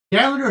The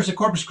Islanders at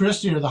Corpus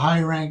Christi are the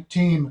higher ranked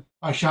team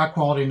by shot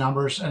quality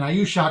numbers, and I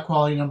use shot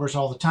quality numbers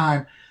all the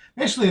time.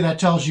 Basically, that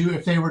tells you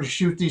if they were to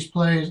shoot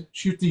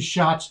these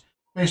shots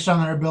based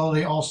on their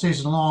ability all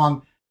season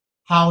long,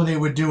 how they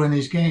would do in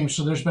these games.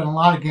 So there's been a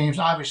lot of games.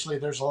 Obviously,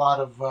 there's a lot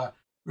of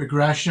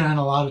regression,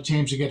 a lot of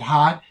teams that get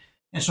hot,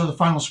 and so the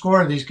final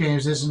score of these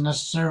games isn't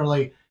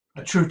necessarily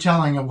a true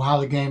telling of how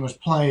the game was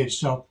played.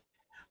 So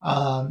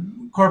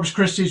Corpus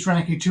Christi is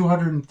ranking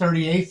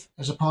 238th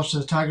as opposed to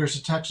the Tigers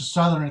of Texas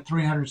Southern at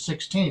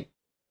 316th.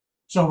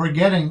 So we're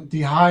getting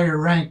the higher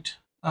ranked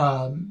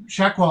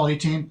shot quality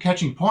team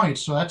catching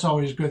points. So that's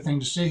always a good thing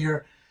to see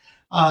here.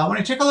 When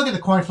you take a look at the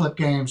coin flip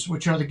games,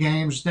 which are the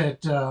games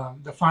that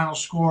the final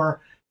score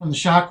from the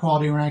shot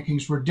quality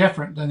rankings were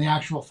different than the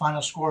actual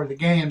final score of the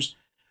games,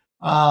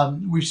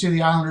 we see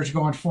the Islanders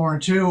going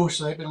 4-2,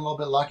 so they've been a little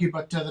bit lucky,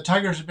 but the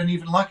Tigers have been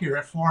even luckier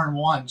at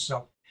 4-1.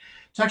 So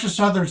Texas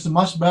Southern's the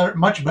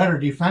much better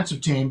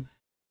defensive team.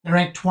 They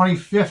ranked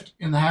 25th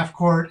in the half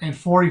court and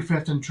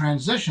 45th in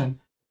transition.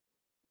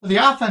 But the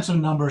offensive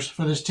numbers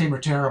for this team are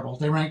terrible.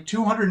 They ranked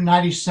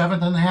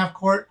 297th in the half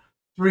court,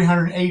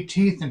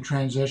 318th in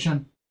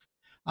transition.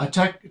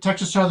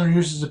 Texas Southern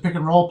uses the pick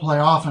and roll play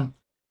often,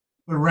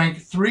 but ranked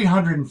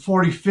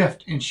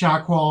 345th in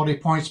shot quality,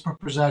 points per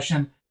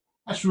possession.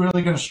 That's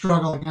really going to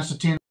struggle against a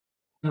team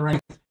that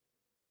ranked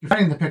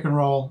defending the pick and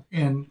roll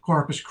in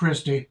Corpus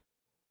Christi.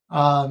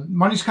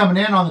 Money's coming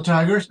in on the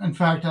Tigers. In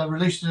fact, I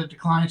released it at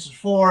declines at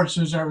 4. As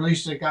soon as I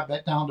released it, it got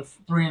bet down to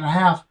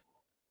 3.5,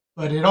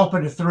 but it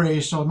opened at 3.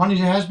 So money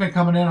has been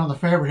coming in on the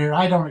favorite here.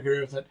 I don't agree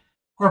with it.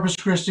 Corpus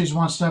Christi's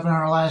won 7 out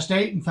of their last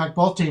 8. In fact,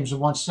 both teams have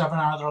won 7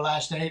 out of their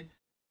last 8.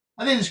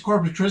 I think this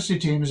Corpus Christi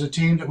team is a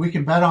team that we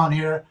can bet on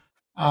here.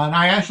 And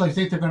I actually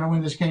think they're going to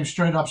win this game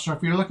straight up. So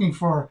if you're looking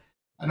for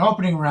an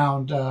opening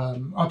round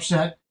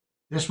upset,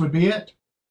 this would be it.